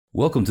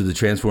Welcome to the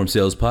Transform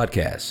Sales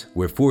Podcast,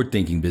 where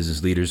forward-thinking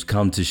business leaders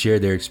come to share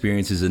their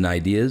experiences and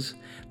ideas,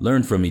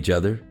 learn from each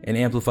other, and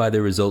amplify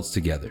their results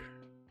together.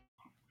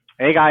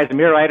 Hey guys,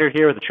 Amir Ryder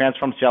here with the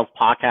Transform Sales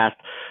Podcast.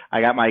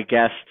 I got my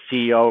guest,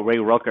 CEO Ray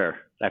Rucker.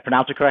 Did I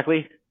pronounce it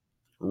correctly?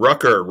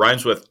 Rucker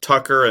rhymes with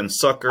Tucker and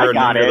Sucker and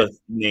any other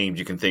names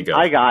you can think of.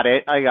 I got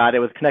it.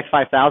 With Connect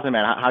 5000,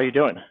 man. How you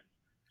doing?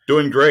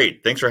 Doing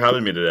great. Thanks for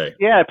having me today.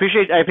 Yeah, I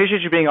appreciate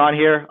you being on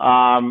here.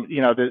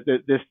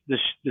 This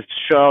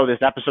show, this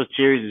episode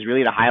series is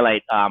really to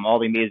highlight all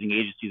the amazing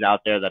agencies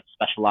out there that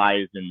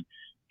specialize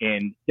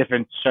in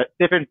different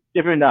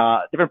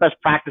best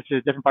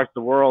practices, different parts of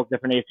the world,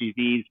 different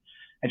ACVs,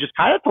 and just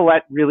kind of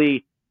to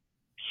really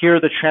hear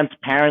the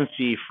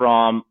transparency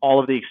from all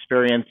of the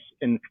experience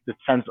in the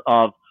sense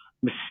of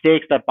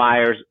mistakes that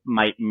buyers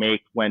might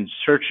make when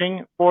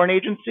searching for an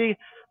agency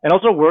and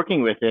also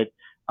working with it.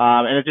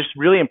 And it's just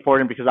really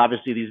important because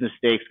obviously these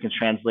mistakes can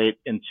translate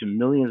into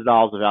millions of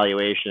dollars of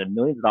valuation and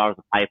millions of dollars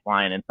of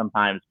pipeline and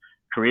sometimes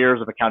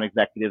careers of account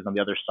executives on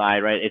the other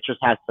side, right? It just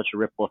has such a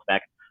ripple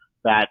effect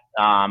that,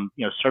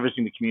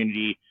 servicing the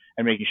community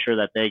and making sure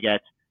that they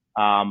get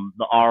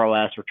the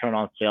ROS, return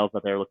on sales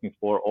that they're looking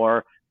for,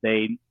 or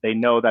they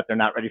know that they're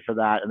not ready for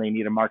that and they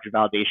need a market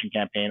validation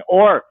campaign,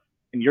 or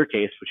in your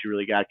case, which you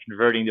really got,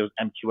 converting those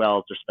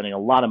MQLs they're spending a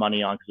lot of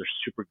money on because they're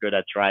super good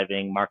at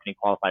driving marketing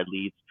qualified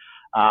leads.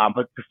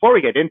 But before we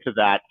get into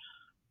that,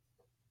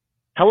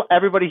 tell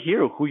everybody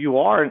here who you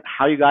are and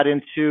how you got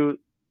into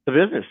the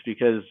business,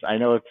 because I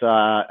know it's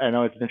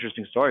an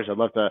interesting story. So I'd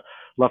love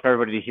for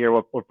everybody to hear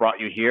what brought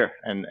you here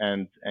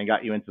and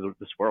got you into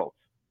this world.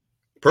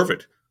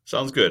 Perfect.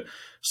 Sounds good.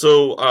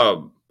 So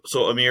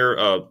Amir,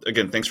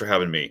 again, thanks for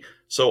having me.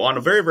 So on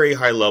a very, very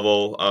high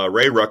level,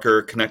 Ray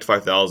Rucker, Connect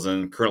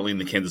 5000, currently in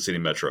the Kansas City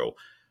Metro.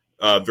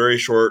 Very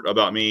short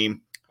about me.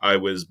 I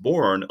was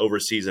born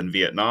overseas in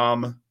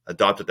Vietnam,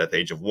 adopted at the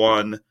age of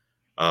 1,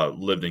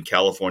 lived in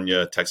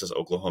California, Texas,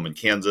 Oklahoma, and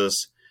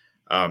Kansas.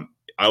 I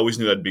always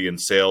knew I'd be in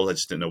sales. I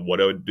just didn't know what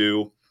I would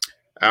do.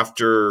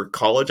 After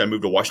college, I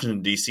moved to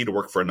Washington, D.C. to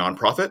work for a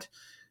nonprofit.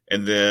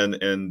 And then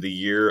in the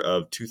year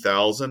of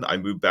 2000, I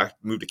moved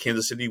to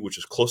Kansas City, which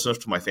is close enough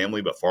to my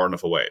family, but far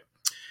enough away.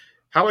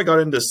 How I got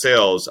into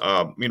sales,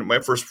 my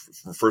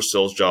first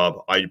sales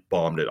job, I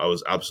bombed it. I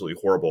was absolutely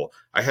horrible.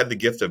 I had the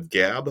gift of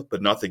gab,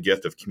 but not the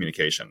gift of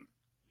communication.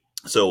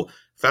 So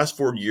fast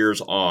forward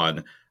years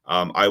on,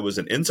 I was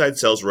an inside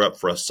sales rep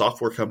for a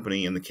software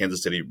company in the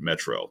Kansas City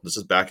Metro. This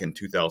is back in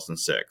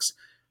 2006.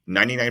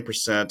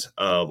 99%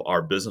 of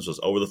our business was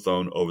over the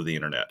phone, over the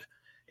internet.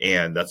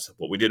 And that's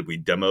what we did. We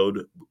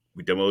demoed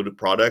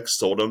products,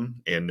 sold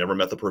them, and never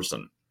met the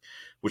person,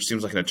 which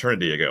seems like an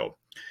eternity ago.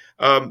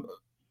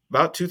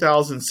 About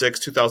 2006,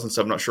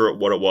 2007, not sure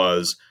what it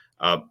was,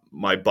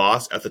 my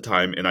boss at the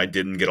time and I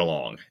didn't get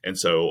along. And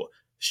so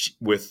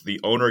with the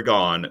owner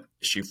gone,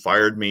 she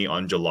fired me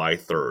on July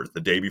 3rd,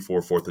 the day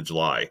before 4th of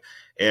July.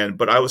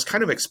 But I was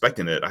kind of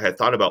expecting it. I had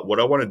thought about what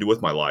I want to do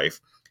with my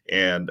life.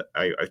 And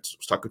I was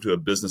talking to a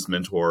business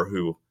mentor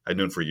who I'd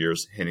known for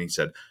years. And he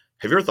said,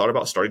 "Have you ever thought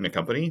about starting a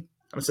company?"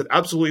 And I said,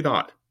 "Absolutely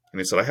not." And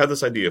he said, "I have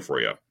this idea for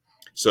you."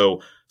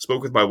 So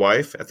spoke with my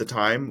wife at the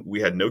time.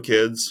 We had no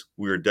kids.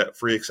 We were debt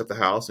free except the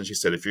house. And she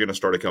said, "If you're going to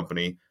start a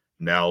company,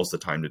 now's the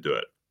time to do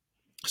it."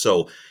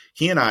 So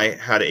he and I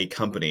had a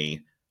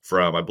company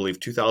from, I believe,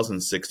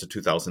 2006 to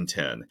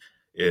 2010.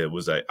 It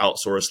was an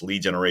outsourced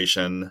lead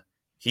generation.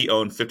 He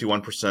owned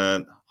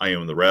 51%. I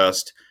owned the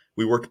rest.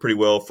 We worked pretty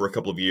well for a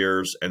couple of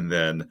years. And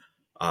then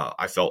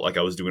I felt like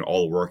I was doing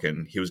all the work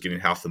and he was getting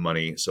half the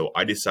money. So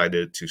I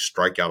decided to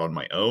strike out on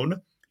my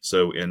own.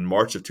 So in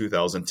March of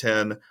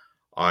 2010,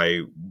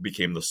 I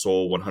became the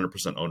sole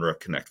 100% owner of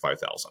Connect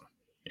 5000.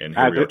 And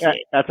here we are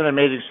today. That's an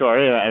amazing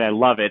story, and I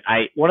love it.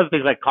 One of the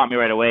things that caught me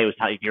right away was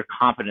how your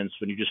confidence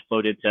when you just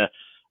flowed into,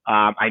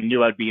 I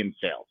knew I'd be in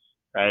sales,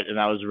 right? And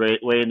that was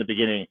way in the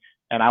beginning,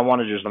 and I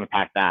wanted to just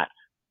unpack that.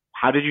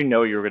 How did you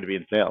know you were going to be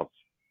in sales?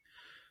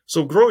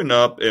 So growing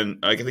up in,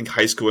 I think,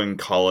 high school and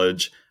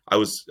college, I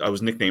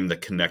was nicknamed the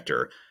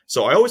connector.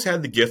 So I always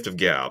had the gift of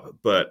gab,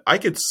 but I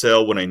could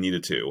sell when I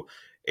needed to.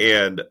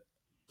 And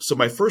so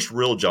my first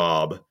real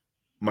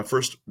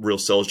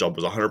sales job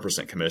was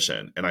 100%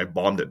 commission, and I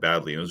bombed it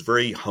badly. And it was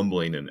very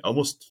humbling and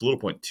almost a little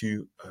point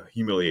too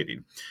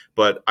humiliating.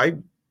 But I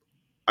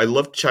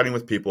love chatting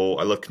with people.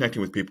 I love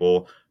connecting with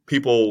people.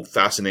 People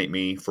fascinate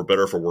me for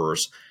better or for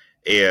worse.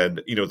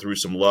 And, through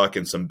some luck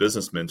and some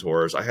business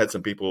mentors, I had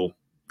some people,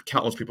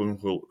 countless people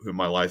who in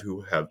my life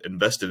who have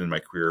invested in my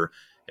career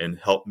and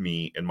helped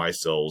me in my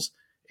sales.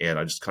 And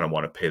I just kind of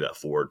want to pay that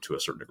forward to a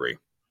certain degree.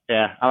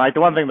 Yeah, I like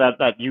the one thing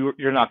that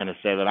you're not going to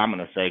say that I'm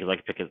going to say because I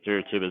can pick it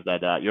through too is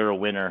that you're a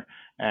winner,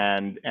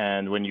 and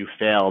when you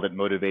failed, it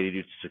motivated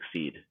you to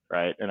succeed,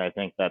 right? And I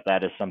think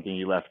that is something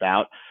you left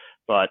out,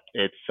 but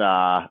it's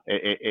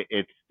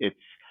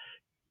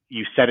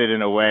you said it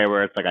in a way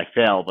where it's like I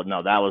failed, but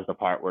no, that was the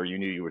part where you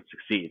knew you would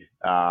succeed.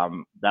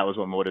 That was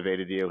what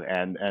motivated you,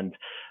 and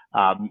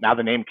now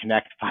the name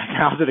Connect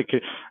 5000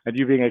 and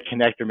you being a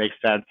connector makes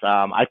sense.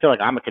 I feel like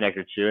I'm a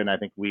connector too, and I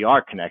think we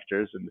are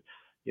connectors, and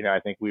I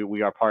think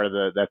we are part of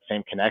that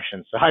same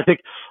connection. So I think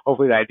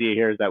hopefully the idea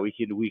here is that we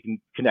can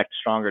connect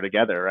stronger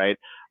together, right?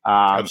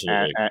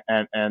 Absolutely.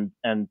 And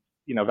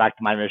back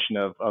to my mission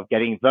of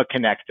getting the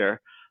connector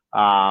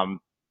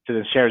to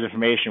then share his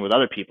information with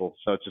other people.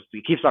 So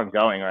it keeps on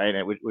going, right?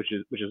 And which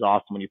is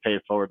awesome when you pay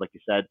it forward, like you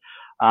said.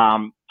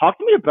 Talk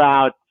to me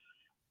about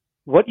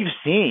what you've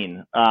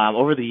seen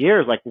over the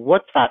years. Like,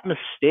 what's that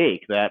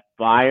mistake that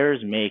buyers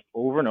make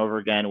over and over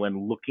again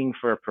when looking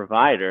for a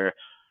provider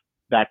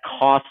that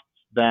costs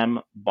them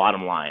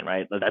bottom line,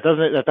 right?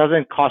 That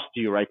doesn't cost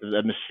you, right?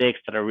 The mistakes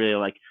that are really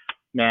like,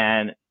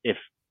 man, if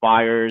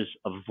buyers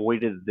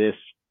avoided this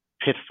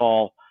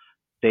pitfall,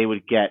 they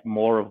would get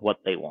more of what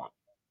they want.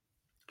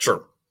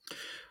 Sure.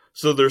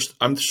 So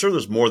I'm sure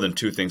there's more than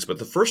two things, but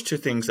the first two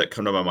things that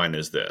come to my mind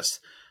is this.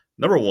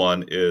 Number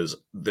one is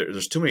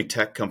there's too many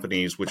tech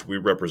companies, which we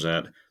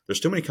represent. There's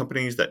too many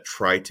companies that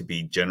try to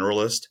be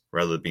generalist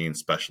rather than being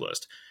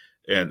specialist.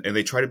 And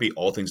they try to be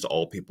all things to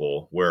all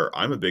people, where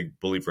I'm a big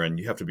believer in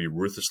you have to be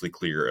ruthlessly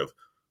clear of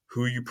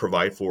who you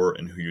provide for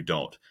and who you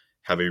don't.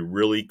 Have a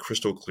really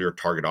crystal clear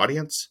target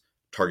audience,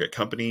 target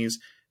companies,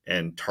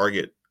 and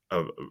target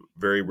a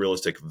very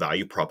realistic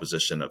value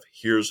proposition of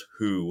here's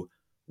who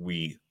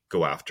we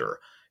go after.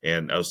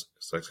 And I was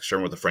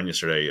sharing with a friend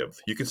yesterday of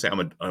you can say I'm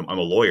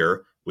a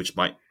lawyer, which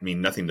might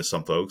mean nothing to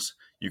some folks.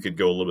 You could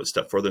go a little bit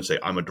step further and say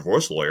I'm a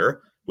divorce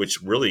lawyer,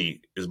 which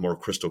really is more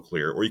crystal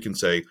clear. Or you can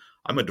say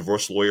I'm a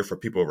divorce lawyer for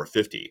people over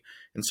 50.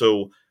 And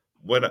so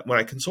when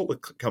I consult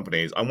with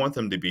companies, I want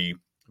them to be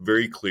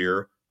very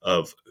clear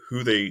of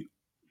who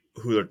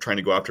they're trying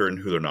to go after and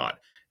who they're not.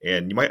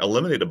 And you might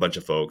eliminate a bunch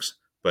of folks,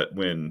 but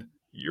when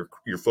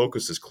your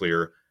focus is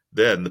clear,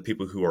 then the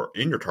people who are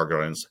in your target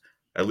audience,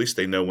 at least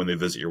they know when they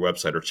visit your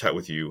website or chat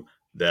with you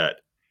that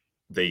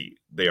they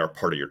are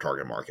part of your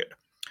target market.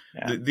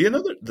 Yeah.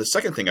 The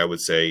second thing I would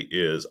say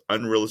is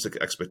unrealistic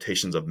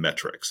expectations of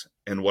metrics.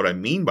 And what I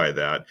mean by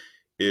that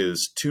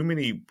is too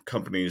many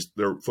companies,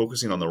 they're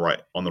focusing on the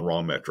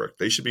wrong metric.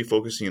 They should be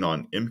focusing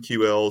on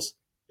MQLs,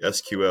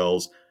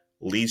 SQLs,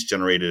 leads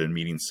generated, and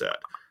meeting set.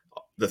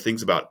 The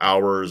things about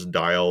hours,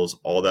 dials,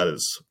 all that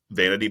is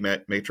vanity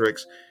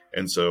matrix.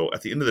 And so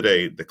at the end of the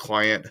day, the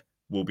client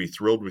will be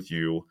thrilled with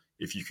you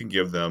if you can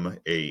give them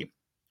a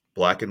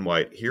black and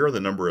white, here are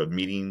the number of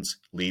meetings,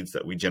 leads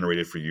that we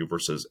generated for you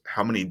versus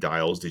how many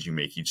dials did you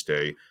make each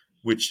day,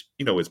 which,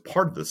 is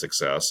part of the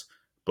success,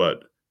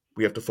 but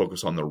we have to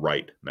focus on the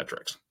right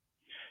metrics.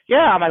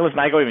 Yeah, listen,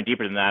 I go even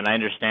deeper than that, and I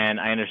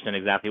understand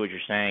exactly what you're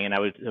saying, and I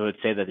would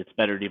say that it's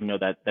better to even know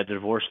that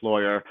divorce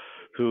lawyer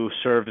who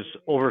serves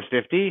over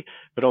 50,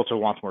 but also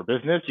wants more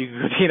business. You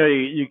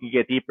can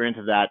get deeper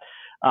into that.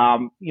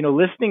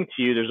 Listening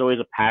to you, there's always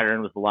a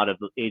pattern with a lot of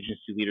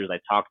agency leaders I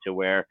talk to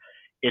where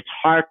it's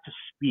hard to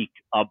speak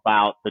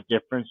about the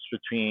difference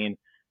between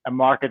a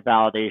market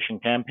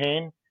validation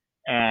campaign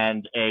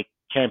and a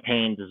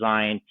campaign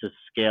designed to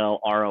scale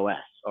ROS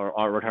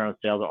or return on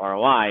sales or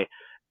ROI.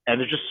 And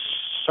there's just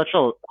such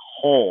a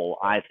hole,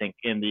 I think,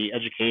 in the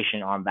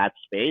education on that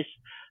space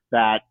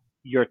that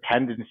your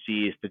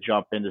tendency is to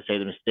jump in to say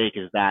the mistake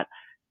is that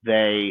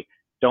they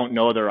don't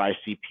know their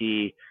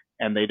ICP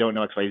and they don't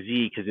know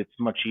XYZ, because it's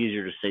much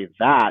easier to say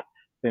that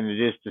than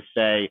it is to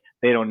say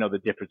they don't know the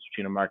difference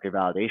between a market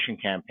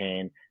validation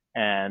campaign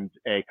and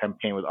a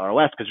campaign with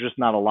ROS, because there's just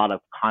not a lot of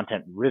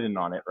content written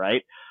on it,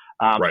 right?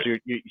 Right.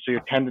 So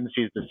your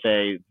tendency is to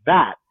say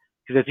that,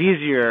 because it's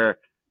easier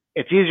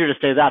to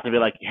say that than be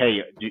like, hey,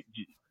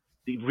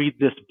 read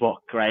this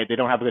book, right? They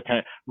don't have the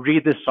time.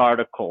 Read this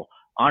article,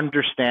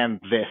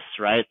 understand this,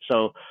 right?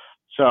 So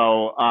it's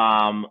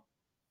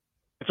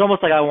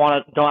almost like I don't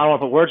want to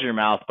put words in your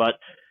mouth, but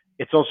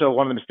it's also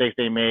one of the mistakes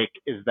they make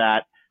is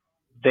that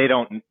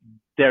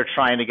they're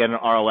trying to get an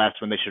ROS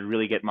when they should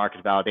really get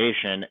market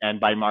validation. And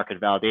by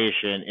market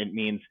validation, it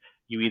means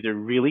you either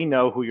really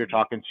know who you're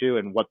talking to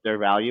and what their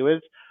value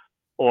is,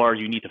 or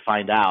you need to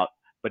find out.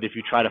 But if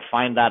you try to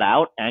find that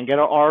out and get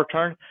an R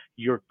return,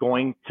 you're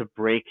going to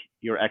break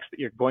you're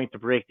going to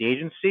break the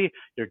agency.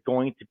 You're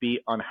going to be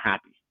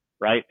unhappy,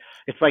 right?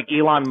 It's like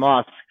Elon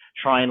Musk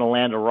trying to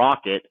land a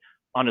rocket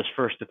on his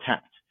first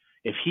attempt.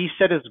 If he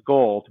set his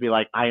goal to be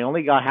like, I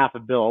only got half a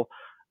bill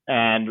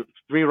and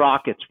 3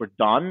 rockets were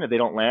done and they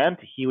don't land,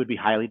 he would be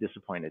highly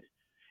disappointed.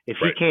 If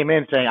he came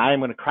in saying, I am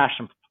going to crash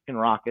some fucking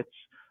rockets,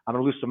 I'm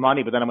going to lose some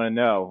money, but then I'm going to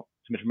know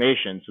some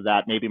information so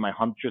that maybe my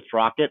 100th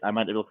rocket, I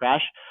might it'll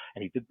crash.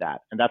 And he did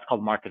that. And that's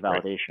called market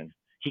validation.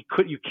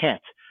 Right. You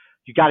can't.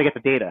 You got to get the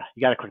data.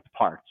 You got to collect the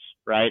parts,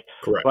 right?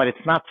 Correct. But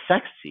it's not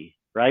sexy,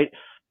 right?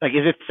 Like,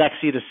 is it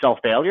sexy to sell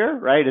failure,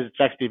 right? Is it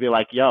sexy to be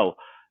like, yo,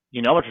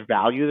 you know how much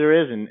value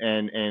there is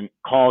in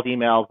calls,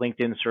 emails,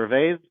 LinkedIn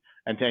surveys,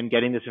 and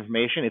getting this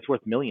information? It's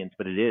worth millions,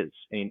 but it is.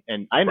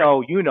 And I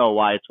know you know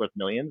why it's worth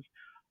millions.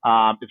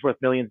 It's worth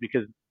millions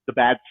because the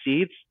bad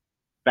seeds,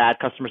 bad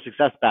customer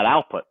success, bad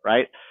output,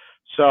 right?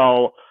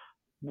 So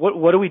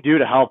what do we do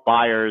to help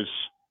buyers,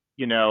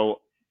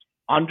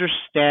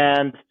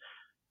 understand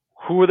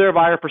who their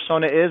buyer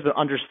persona is, but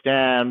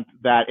understand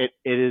that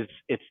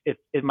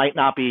it might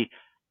not be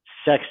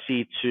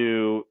sexy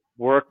to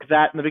work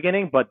that in the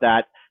beginning, but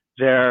that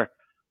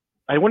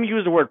I wouldn't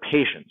use the word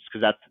patience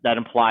because that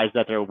implies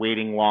that they're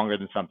waiting longer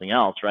than something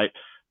else, right?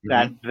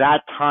 Mm-hmm.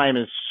 That time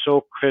is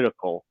so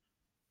critical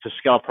to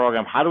scale a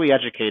program. How do we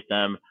educate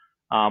them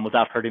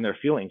without hurting their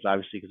feelings?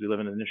 Obviously, because we live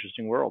in an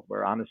interesting world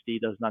where honesty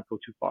does not go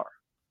too far.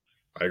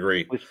 I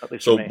agree. At least for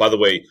So, me. by the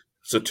way,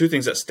 so two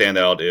things that stand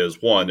out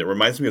is one, it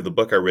reminds me of the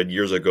book I read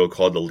years ago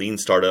called The Lean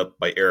Startup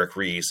by Eric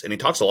Ries. And he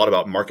talks a lot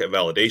about market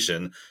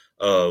validation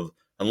of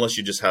unless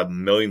you just have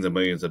millions and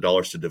millions of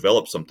dollars to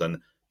develop something,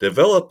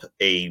 develop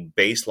a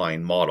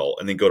baseline model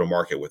and then go to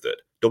market with it.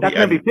 Don't That's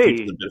be an adding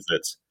features MVP. and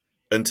benefits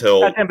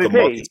until That's the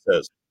market MVP.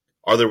 says,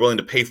 are they willing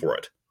to pay for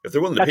it? If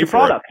they're willing to That's pay your for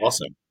it, product.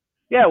 awesome.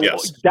 Yeah,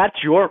 Yes. that's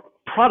your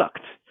product.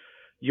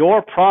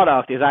 Your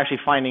product is actually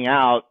finding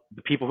out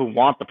the people who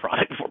want the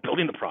product before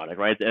building the product,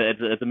 right?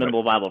 It's a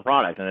minimal viable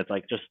product, and it's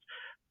like just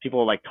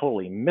people like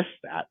totally miss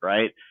that,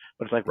 right?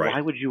 But it's like, Right.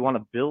 why would you want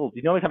to build?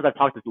 You know, how many times I've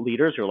talked to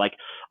leaders who are like,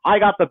 I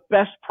got the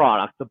best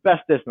product, the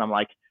best this, and I'm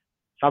like,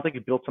 sounds like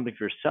you built something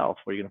for yourself.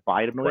 Where you're gonna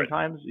buy it a million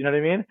times? You know what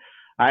I mean?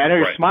 I know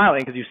you're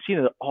smiling because you've seen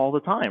it all the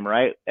time,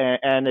 right?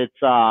 And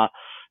it's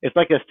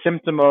like a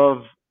symptom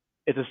of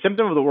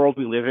the world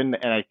we live in,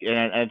 and I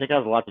think it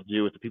has a lot to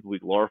do with the people we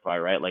glorify,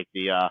 right? Like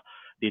the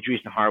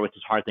Andreessen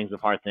Horowitz's hard things of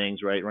hard things,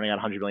 right? Running out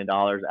 $100 million,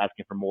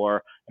 asking for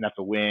more, and that's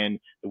a win.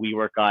 The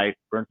WeWork guy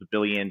burns $1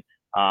 billion.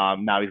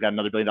 Now he's got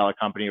another $1 billion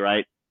company,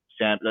 right?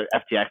 The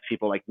FTX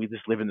people, like, we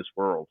just live in this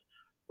world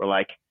where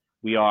like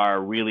we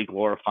are really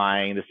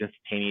glorifying this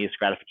instantaneous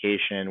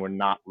gratification. We're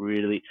not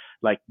really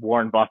like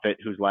Warren Buffett,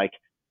 who's like,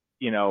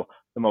 you know,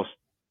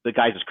 the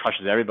guy just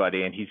crushes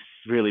everybody, and he's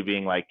really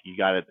being like, you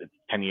got it,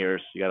 10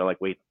 years, you got to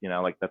like wait, you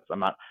know, like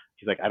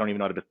he's like, I don't even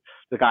know how to,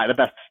 the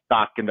best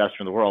stock investor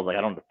in the world, like,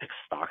 I don't know how to pick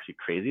stocks, you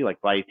crazy,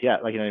 like buy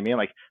ETF, like, you know what I mean?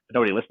 Like, but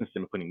nobody listens to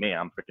him, including me.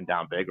 I'm freaking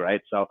down big,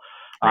 right? So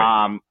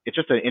it's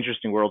just an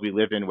interesting world we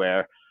live in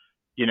where,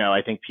 you know,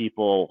 I think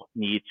people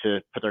need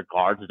to put their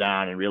guards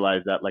down and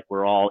realize that like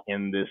we're all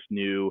in this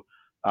new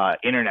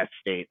internet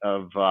state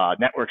of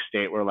network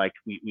state where like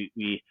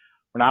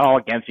we're not all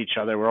against each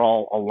other. We're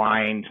all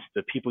aligned.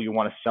 The people you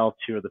want to sell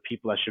to are the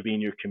people that should be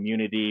in your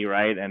community,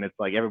 right? And it's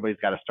like everybody's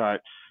got to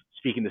start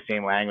speaking the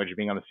same language,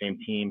 being on the same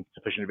team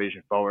to push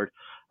innovation forward.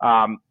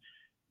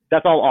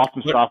 That's all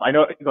awesome stuff. I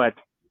know. Go ahead.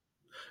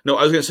 No,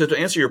 I was going to say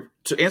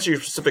to answer your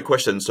specific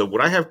question. So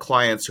when I have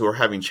clients who are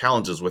having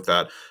challenges with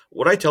that,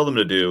 what I tell them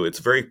to do, it's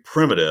very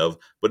primitive,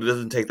 but it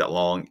doesn't take that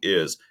long,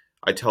 is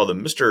I tell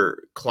them, Mr.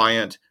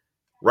 Client,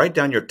 write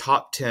down your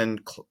top 10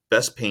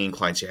 best paying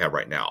clients you have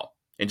right now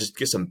and just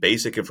get some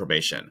basic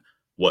information.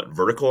 What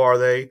vertical are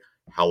they?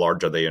 How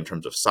large are they in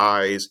terms of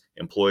size,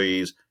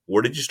 employees?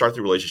 Where did you start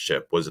the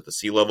relationship? Was it the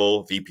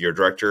C-level, VP, or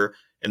director?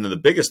 And then the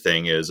biggest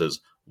thing is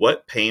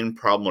what pain,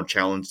 problem, or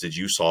challenge did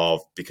you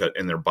solve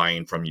and they're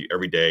buying from you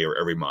every day or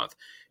every month?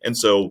 And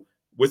so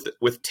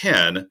with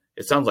 10,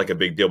 it sounds like a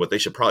big deal, but they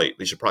should probably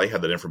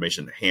have that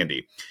information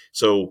handy.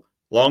 So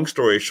long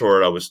story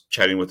short, I was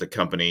chatting with a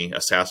company, a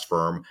SaaS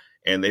firm,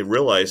 and they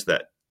realized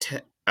that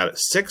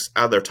 6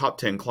 out of their top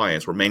 10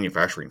 clients were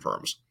manufacturing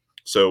firms.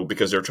 So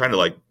because they're trying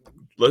to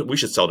we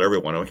should sell to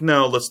everyone. I'm like,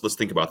 no, let's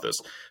think about this.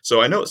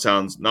 So I know it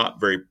sounds not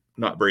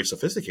very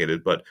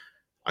sophisticated, but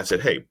I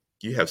said, hey,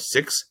 you have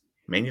 6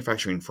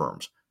 manufacturing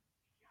firms.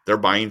 They're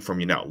buying from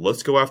you now.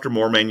 Let's go after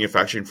more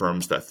manufacturing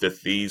firms that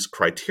fit these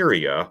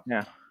criteria.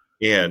 Yeah.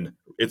 And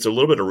it's a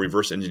little bit of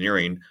reverse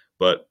engineering,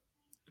 but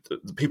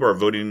the people are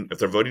voting. If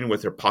they're voting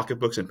with their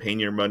pocketbooks and paying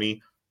your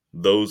money,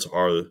 those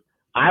are.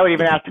 I would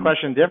even ask the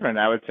question different.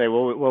 I would say,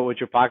 well, what would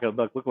your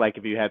pocketbook look like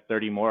if you had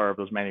 30 more of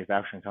those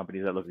manufacturing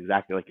companies that look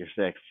exactly like your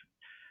 6?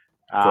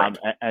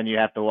 And you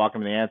have to walk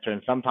them the answer.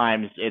 And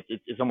sometimes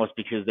it's almost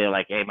because they're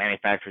like, hey,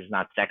 manufacturing is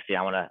not sexy.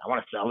 I want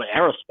to sell to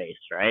aerospace,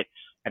 right?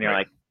 And you're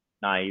like,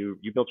 nah, you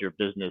built your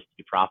business to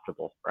be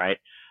profitable, right?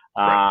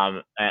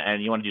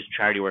 And you want to do some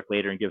charity work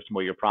later and give some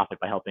of your profit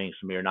by helping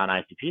some of your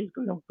non-ICPs,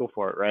 go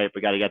for it, right?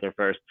 But got to get there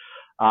first.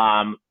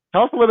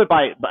 Tell us a little bit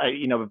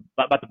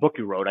about the book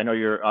you wrote. I know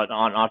you're an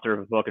author of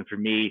a book, and for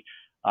me,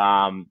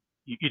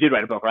 you did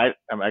write a book, right?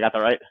 I got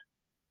that right?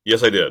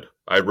 Yes, I did.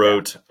 I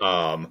wrote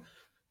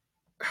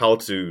How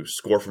to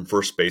Score from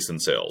First Base in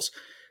Sales.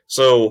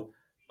 So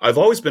I've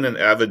always been an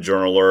avid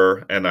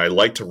journaler, and I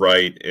like to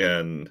write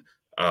and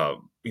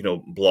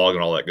blog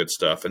and all that good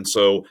stuff. And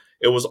so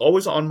it was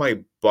always on my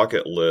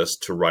bucket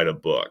list to write a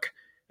book.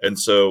 And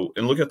so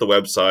in looking at the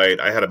website,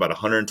 I had about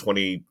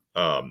 120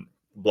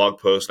 blog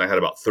posts, and I had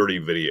about 30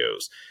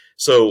 videos.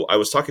 So I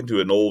was talking to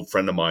an old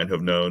friend of mine who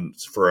I've known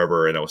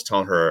forever, and I was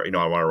telling her,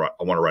 I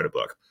want to write a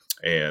book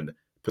and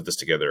put this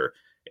together.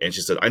 And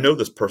she said, I know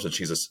this person.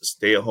 She's a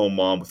stay-at-home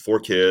mom with 4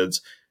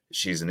 kids.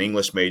 She's an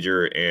English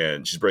major,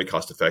 and she's very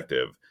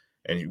cost-effective.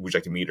 And would you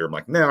like to meet her? I'm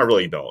like, no, I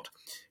really don't.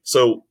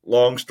 So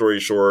long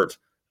story short,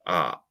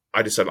 I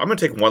decided I'm going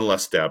to take one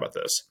last stab at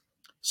this.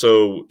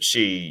 So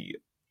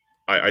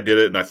I did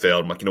it, and I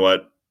failed. I'm like, you know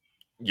what?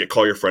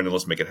 Call your friend and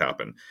let's make it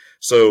happen.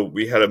 So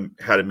we had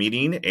a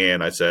meeting,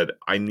 and I said,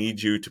 I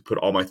need you to put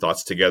all my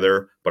thoughts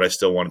together, but I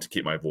still wanted to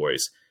keep my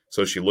voice.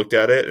 So she looked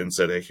at it and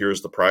said, "Hey,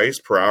 here's the price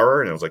per hour."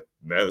 And I was like,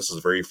 "Man, this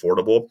is very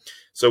affordable."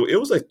 So it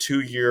was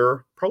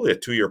probably a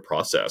 2 year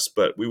process,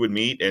 but we would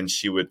meet and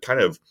she would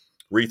kind of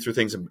read through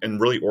things and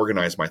really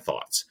organize my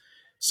thoughts.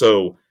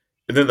 So,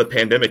 and then the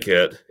pandemic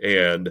hit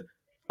and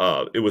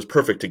it was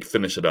perfect to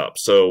finish it up.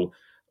 So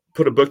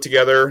put a book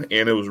together,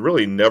 and it was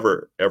really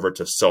never ever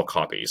to sell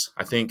copies.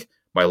 I think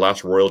my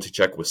last royalty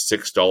check was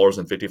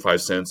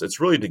 $6.55. It's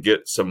really to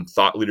get some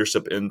thought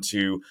leadership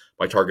into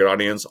my target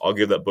audience. I'll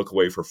give that book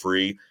away for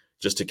free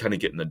just to kind of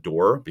get in the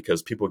door,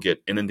 because people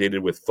get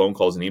inundated with phone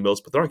calls and emails,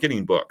 but they're not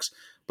getting books.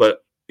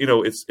 But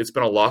it's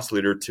been a loss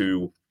leader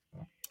to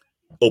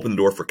open the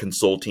door for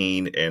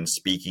consulting and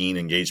speaking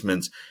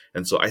engagements.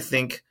 And so I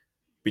think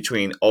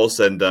between all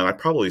said and done, I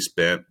probably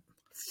spent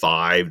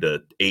 $5,000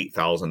 to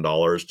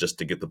 $8,000 just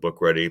to get the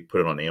book ready,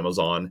 put it on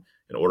Amazon,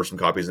 and order some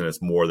copies, and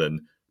it's more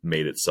than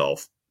made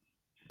itself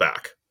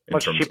back.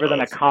 Much cheaper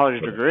than a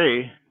college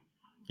degree.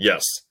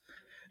 Yes,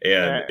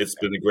 and it's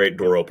been a great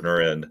door opener.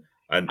 And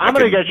I'm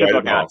going to get your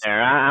book out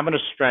there. I'm going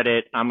to spread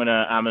it. I'm going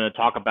to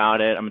talk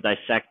about it. I'm going to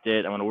dissect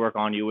it. I'm going to work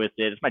on you with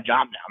it. It's my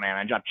job now, man.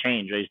 My job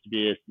changed. I used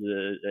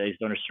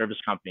to own a service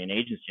company, an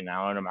agency.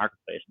 Now I own a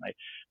marketplace.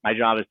 My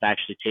job is to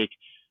actually take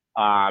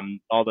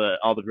all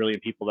the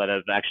brilliant people that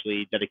have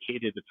actually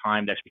dedicated the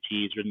time, the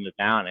expertise, written it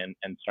down, and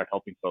start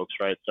helping folks,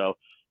 right? So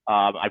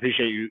I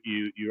appreciate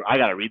you. I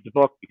got to read the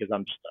book because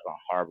I'm just a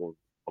horrible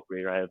book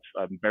reader.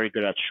 I'm very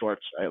good at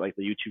shorts. I like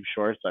the YouTube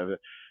shorts. I have a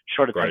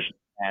short attention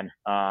span.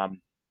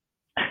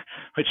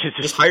 Which is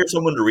just hire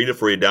someone to read it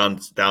for you down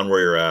where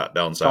you're at,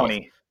 down south.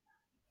 Tony.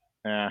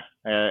 Yeah,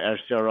 our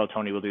CRO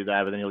Tony will do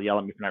that, but then he'll yell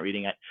at me for not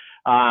reading it.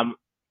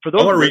 For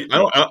those, I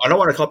don't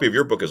want a copy of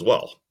your book as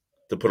well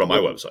to put on my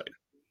website.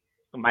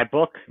 My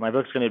book's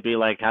going to be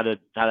like how to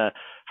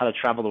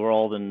travel the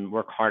world and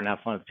work hard and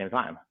have fun at the same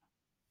time.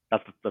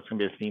 That's going to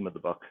be the theme of the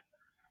book.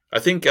 I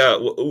think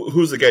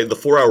who's the guy? The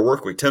 4-Hour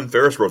Workweek. Tim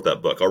Ferriss wrote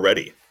that book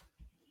already.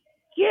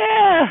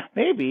 Yeah,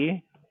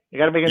 maybe. You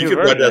got to make a new version. You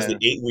could write it as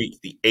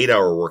the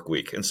 8-Hour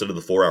Workweek instead of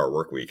the 4-Hour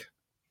Workweek.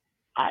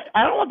 I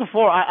don't want the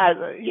 4.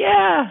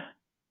 Yeah,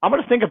 I'm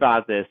going to think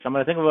about this. I'm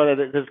going to think about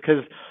it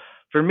because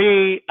for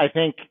me, I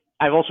think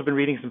I've also been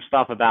reading some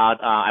stuff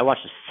about. I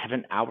watched a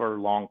 7-hour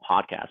long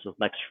podcast with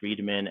Lex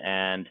Friedman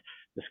and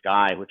this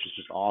guy, which is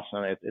just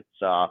awesome.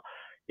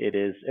 It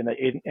is,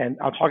 and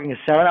I'm talking a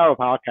 7-hour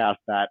podcast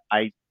that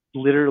I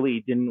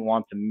literally didn't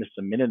want to miss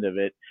a minute of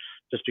it,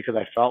 just because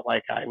I felt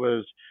like I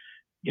was,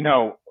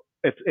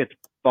 it's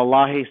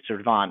Balaji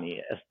Sirvani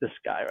as this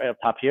guy right up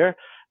top here,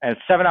 and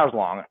it's 7 hours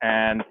long,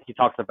 and he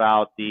talks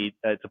about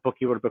it's a book.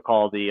 He wrote a book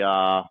called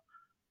the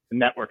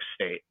Network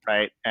State,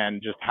 right,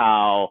 and just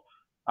how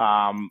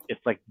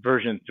it's like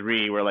version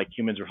 3, where like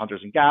humans were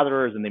hunters and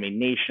gatherers, and they made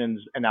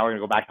nations, and now we're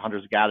gonna go back to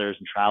hunters and gatherers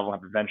and travel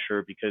and have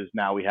adventure, because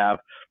now we have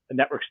a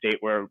network state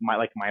where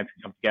minds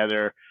can come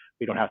together.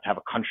 We don't have to have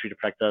a country to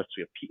protect us.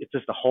 It's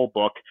just a whole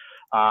book,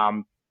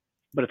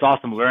 but it's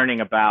awesome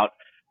learning about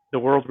the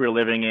world we're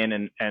living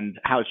in and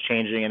how it's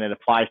changing, and it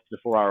applies to the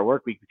 4-hour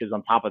work week, because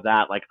on top of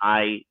that, like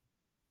I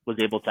was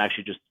able to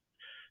actually just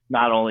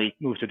not only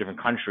move to a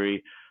different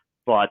country,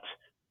 but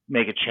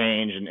make a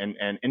change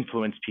and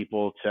influence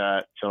people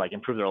to like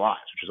improve their lives,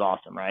 which is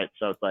awesome, right?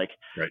 So it's like,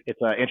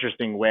 It's an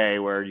interesting way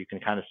where you can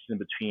kind of sit in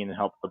between and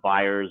help the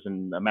buyers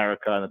in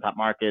America and the top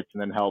markets,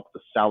 and then help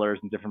the sellers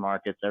in different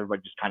markets.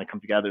 Everybody just kind of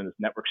come together in this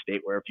network state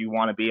where if you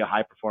want to be a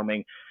high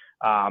performing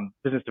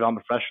business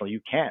development professional, you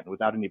can,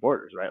 without any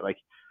borders, right? Like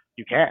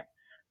you can.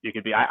 You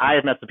could be. I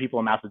have met the people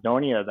in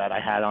Macedonia that I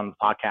had on the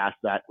podcast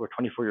that were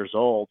 24 years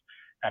old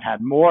and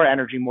had more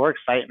energy, more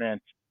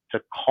excitement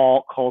to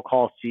cold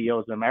call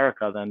CEOs in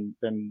America than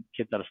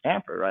kids out of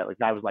Stanford, right? Like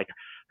I was like,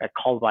 I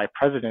called by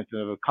president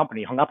of a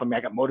company, hung up on me,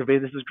 I got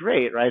motivated. This is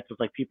great, right? So it's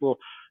like people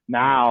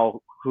now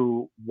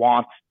who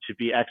want to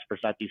be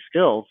experts at these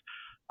skills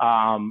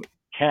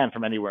can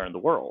from anywhere in the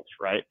world,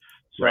 right?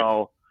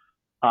 So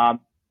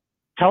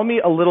tell me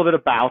a little bit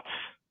about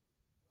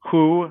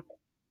who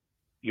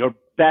your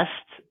best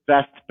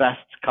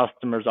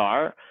customers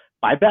are.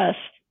 By best,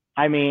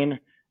 I mean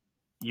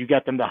you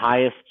get them the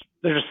highest,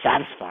 they're just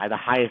satisfied, the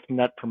highest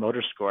net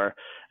promoter score.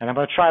 And I'm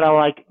going to try to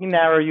like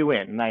narrow you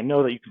in. And I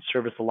know that you can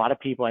service a lot of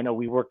people. I know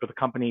we worked with a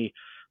company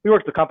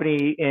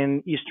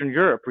in Eastern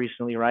Europe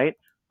recently, right?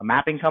 A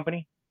mapping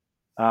company,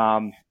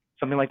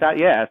 something like that.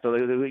 Yeah. So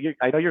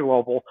I know you're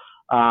global.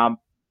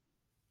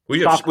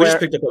 We just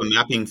picked up a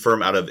mapping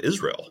firm out of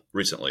Israel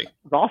recently.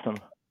 It's awesome.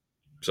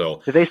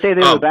 So did they say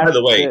they were the best? By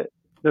the way,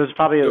 they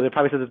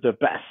probably said it's the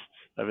best.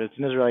 If it's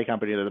an Israeli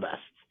company, they're the best.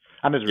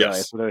 I'm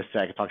Israeli, so they always say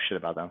I can talk shit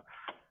about them.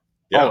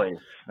 Yeah. Always.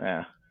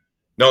 Yeah.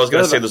 No, I was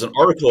going to say there's an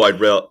article I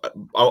read.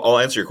 I'll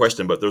answer your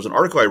question, but there's an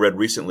article I read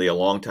recently a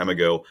long time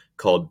ago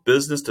called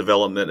 "Business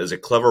Development is a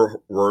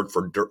Clever Word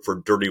for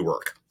Dirty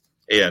Work."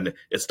 And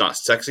it's not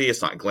sexy,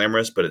 it's not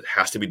glamorous, but it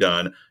has to be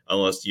done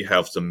unless you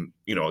have some,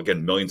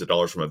 again, millions of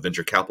dollars from a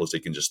venture capitalist you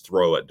can just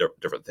throw at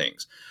different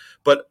things.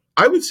 But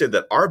I would say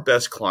that our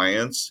best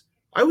clients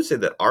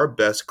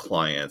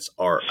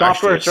are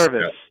software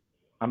service.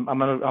 I'm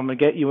gonna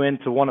get you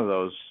into one of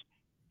those.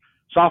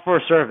 Software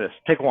or service?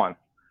 Pick one.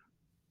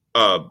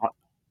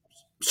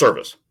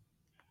 Service.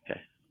 Okay.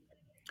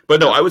 But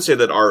no, I would say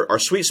that our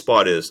sweet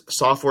spot is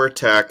software,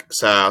 tech,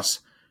 SaaS,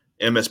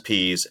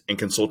 MSPs, and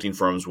consulting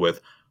firms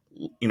with,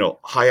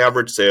 high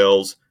average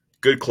sales,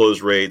 good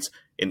close rates,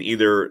 and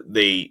either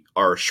they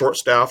are short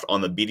staffed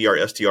on the BDR,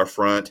 SDR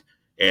front,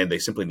 and they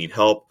simply need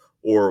help,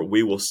 or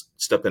we will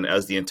step in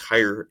as the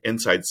entire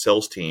inside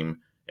sales team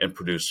and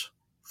produce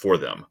for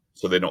them,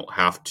 so they don't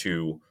have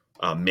to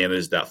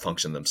manage that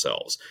function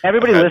themselves.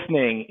 Everybody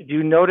listening, do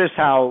you notice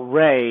how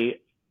Ray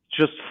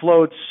just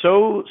flowed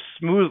so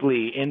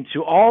smoothly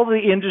into all the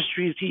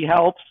industries he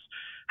helps,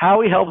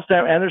 how he helps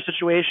them and their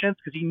situations?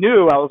 Because he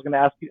knew I was going to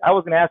ask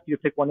you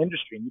to pick one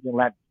industry, and you didn't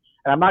let me.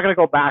 And I'm not going to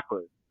go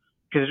backwards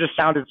because it just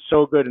sounded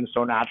so good and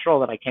so natural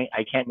that I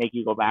can't make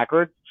you go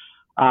backwards.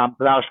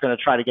 But I was going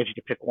to try to get you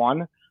to pick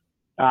one.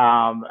 But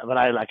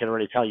I could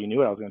already tell you knew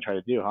what I was going to try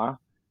to do, huh?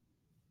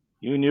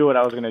 You knew what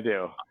I was going to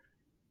do.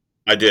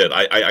 I did.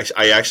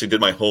 I actually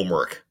did my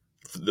homework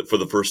for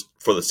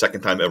the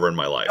second time ever in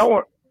my life.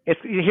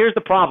 Here's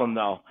the problem,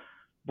 though.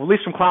 At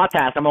least from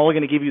CloudTask, I'm only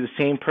going to give you the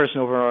same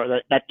person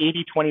over that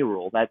 80-20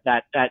 rule. That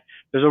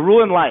there's a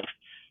rule in life.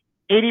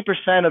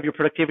 80% of your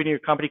productivity in your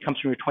company comes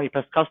from your 20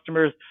 plus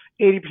customers.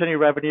 80% of your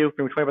revenue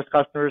from your 20 plus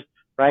customers.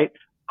 Right?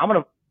 I'm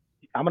gonna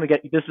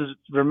get this is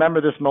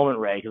remember this moment,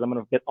 Ray, because I'm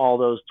gonna get all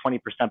those 20%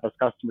 plus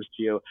customers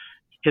to you.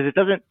 Because it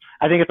doesn't.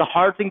 I think it's a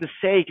hard thing to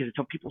say because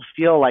people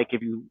feel like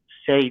if you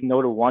say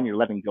no to one, you're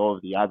letting go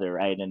of the other,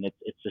 right? And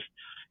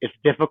it's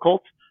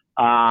difficult.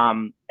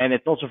 And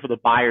it's also for the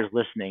buyers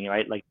listening,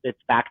 right? Like it's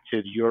back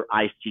to your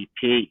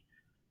ICP.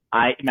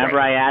 I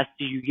asked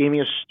you, you gave me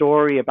a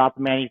story about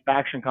the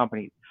manufacturing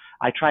companies.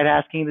 I tried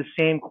asking the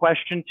same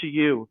question to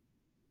you.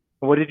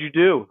 What did you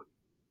do?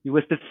 You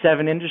listed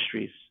 7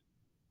 industries.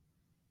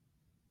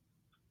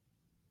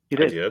 You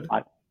did. I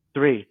did.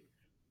 3.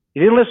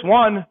 You didn't list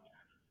one.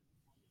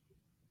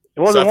 It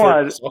wasn't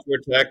one. Software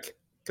tech,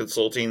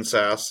 consulting,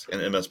 SaaS,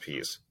 and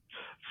MSPs.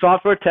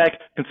 Software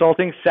tech,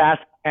 consulting, SaaS,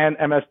 and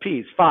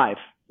MSPs. 5.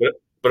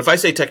 But if I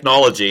say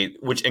technology,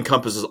 which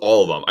encompasses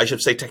all of them, I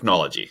should say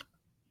technology.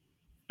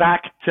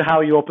 Back to how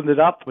you opened it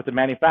up with the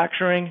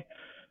manufacturing.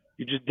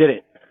 You just did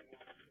it.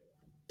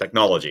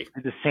 Technology.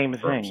 It's the same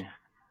thing.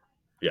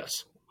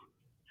 Yes.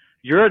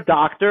 You're a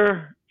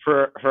doctor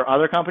for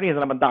other companies,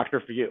 and I'm a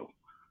doctor for you.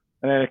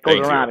 And then it goes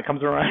around. It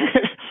comes around.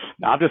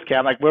 No, I'm just kidding.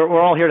 I'm like,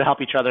 we're all here to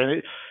help each other.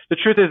 And the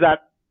truth is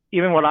that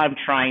even what I'm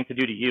trying to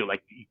do to you,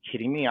 like, are you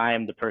kidding me? I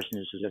am the person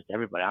who suggests to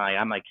everybody.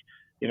 I'm like,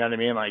 you know what I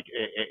mean? Like,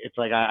 it's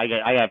like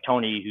I have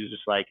Tony who's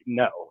just like,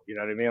 no, you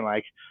know what I mean?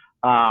 Like,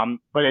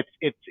 but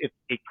it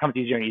becomes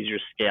easier and easier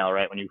to scale,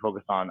 right? When you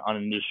focus on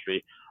an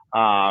industry.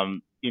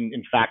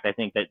 In fact, I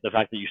think that the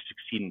fact that you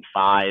succeed in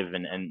 5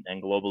 and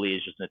globally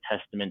is just a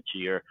testament to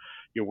your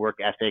work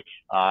ethic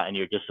and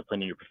your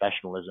discipline and your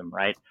professionalism,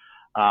 right?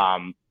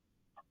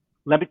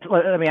 Let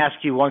me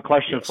ask you one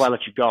question before I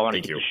let you go. I want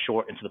to get this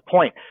short and to the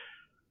point.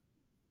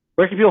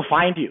 Where can people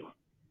find you?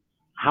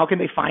 How can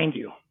they find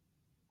you?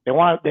 They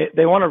want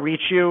to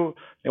reach you.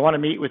 They want to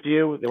meet with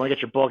you. They want to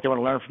get your book. They want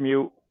to learn from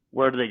you.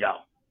 Where do they go?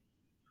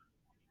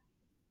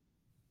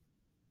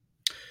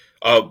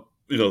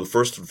 The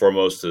first and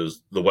foremost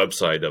is the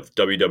website of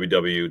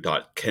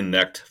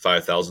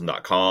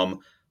www.connect5000.com.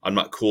 I'm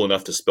not cool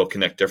enough to spell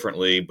connect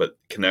differently, but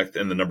connect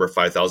and the number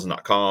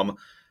 5000.com.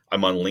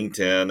 I'm on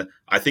LinkedIn.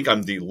 I think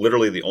I'm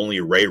literally the only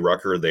Ray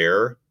Rucker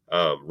there.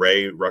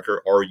 Ray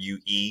Rucker,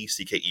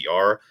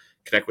 RUECKER.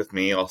 Connect with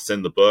me. I'll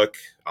send the book.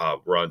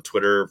 We're on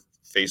Twitter,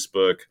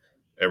 Facebook,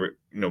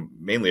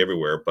 mainly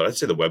everywhere. But I'd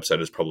say the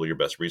website is probably your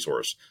best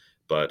resource.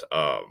 But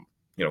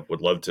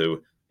would love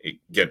to.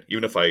 Again,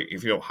 even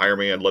if you don't hire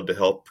me, I'd love to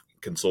help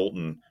consult,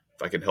 and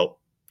if I can help,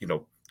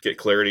 get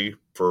clarity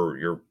for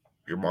your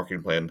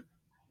marketing plan,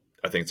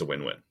 I think it's a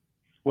win-win.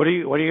 What are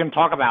you going to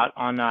talk about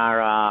on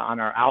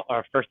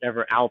our first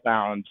ever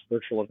outbound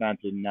virtual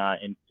event in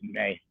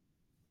May?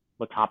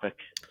 What topic?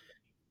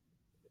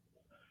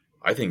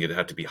 I think it'd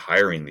have to be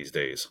hiring these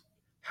days.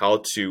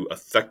 How to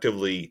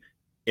effectively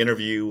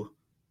interview,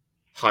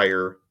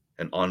 hire,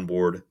 and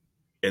onboard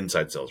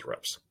inside sales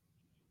reps.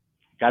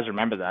 Guys,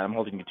 remember that. I'm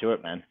holding you to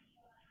it, man.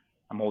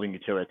 I'm holding you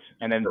to it.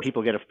 And then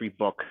people get a free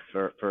book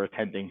for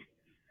attending.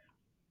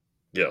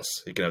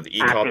 Yes, you can have the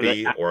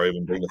e-copy or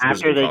even bring the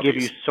physical after they copies.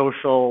 give you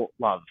social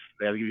love.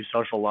 They'll give you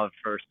social love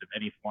first in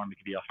any form. It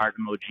could be a heart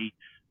emoji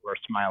or a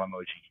smile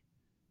emoji,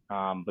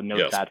 but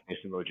no sad face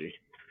emoji.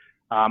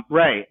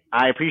 Ray,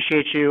 I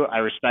appreciate you. I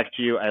respect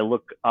you. I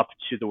look up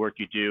to the work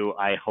you do.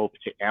 I hope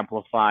to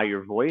amplify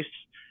your voice,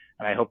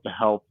 and I hope to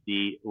help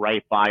the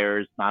right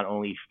buyers not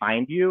only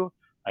find you,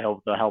 I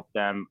hope to help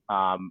them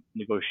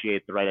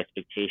negotiate the right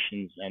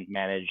expectations and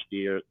manage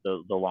the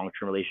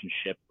long-term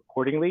relationship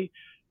accordingly.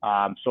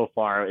 So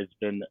far, it's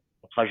been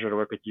a pleasure to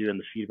work with you, and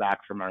the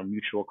feedback from our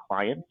mutual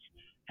clients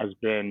has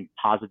been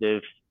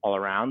positive all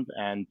around.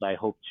 And I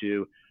hope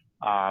to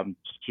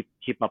just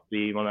keep up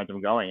the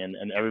momentum going.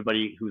 And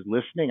everybody who's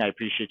listening, I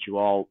appreciate you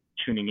all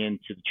tuning in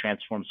to the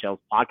Transform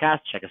Sales Podcast.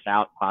 Check us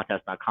out,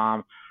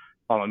 podcast.com.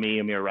 Follow me,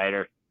 Amir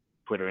Ryder.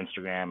 Twitter,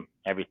 Instagram,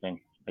 everything.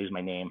 I use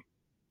my name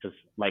because,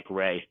 like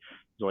Ray,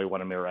 there's only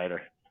one Amir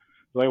Ryder.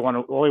 There's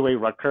only Ray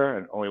Rutker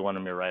and only one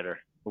Amir Ryder.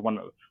 We're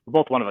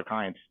both one of a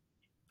kind.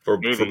 For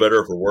better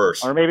or for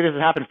worse. Or maybe this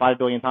has happened 5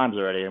 billion times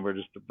already, and we're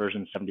just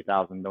version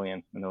 70,000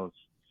 million. Who knows?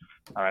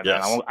 All right,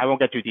 yes. Man. I won't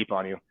get too deep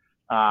on you.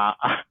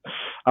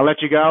 I'll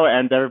let you go,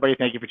 and everybody,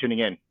 thank you for tuning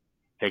in.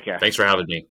 Take care. Thanks for having me.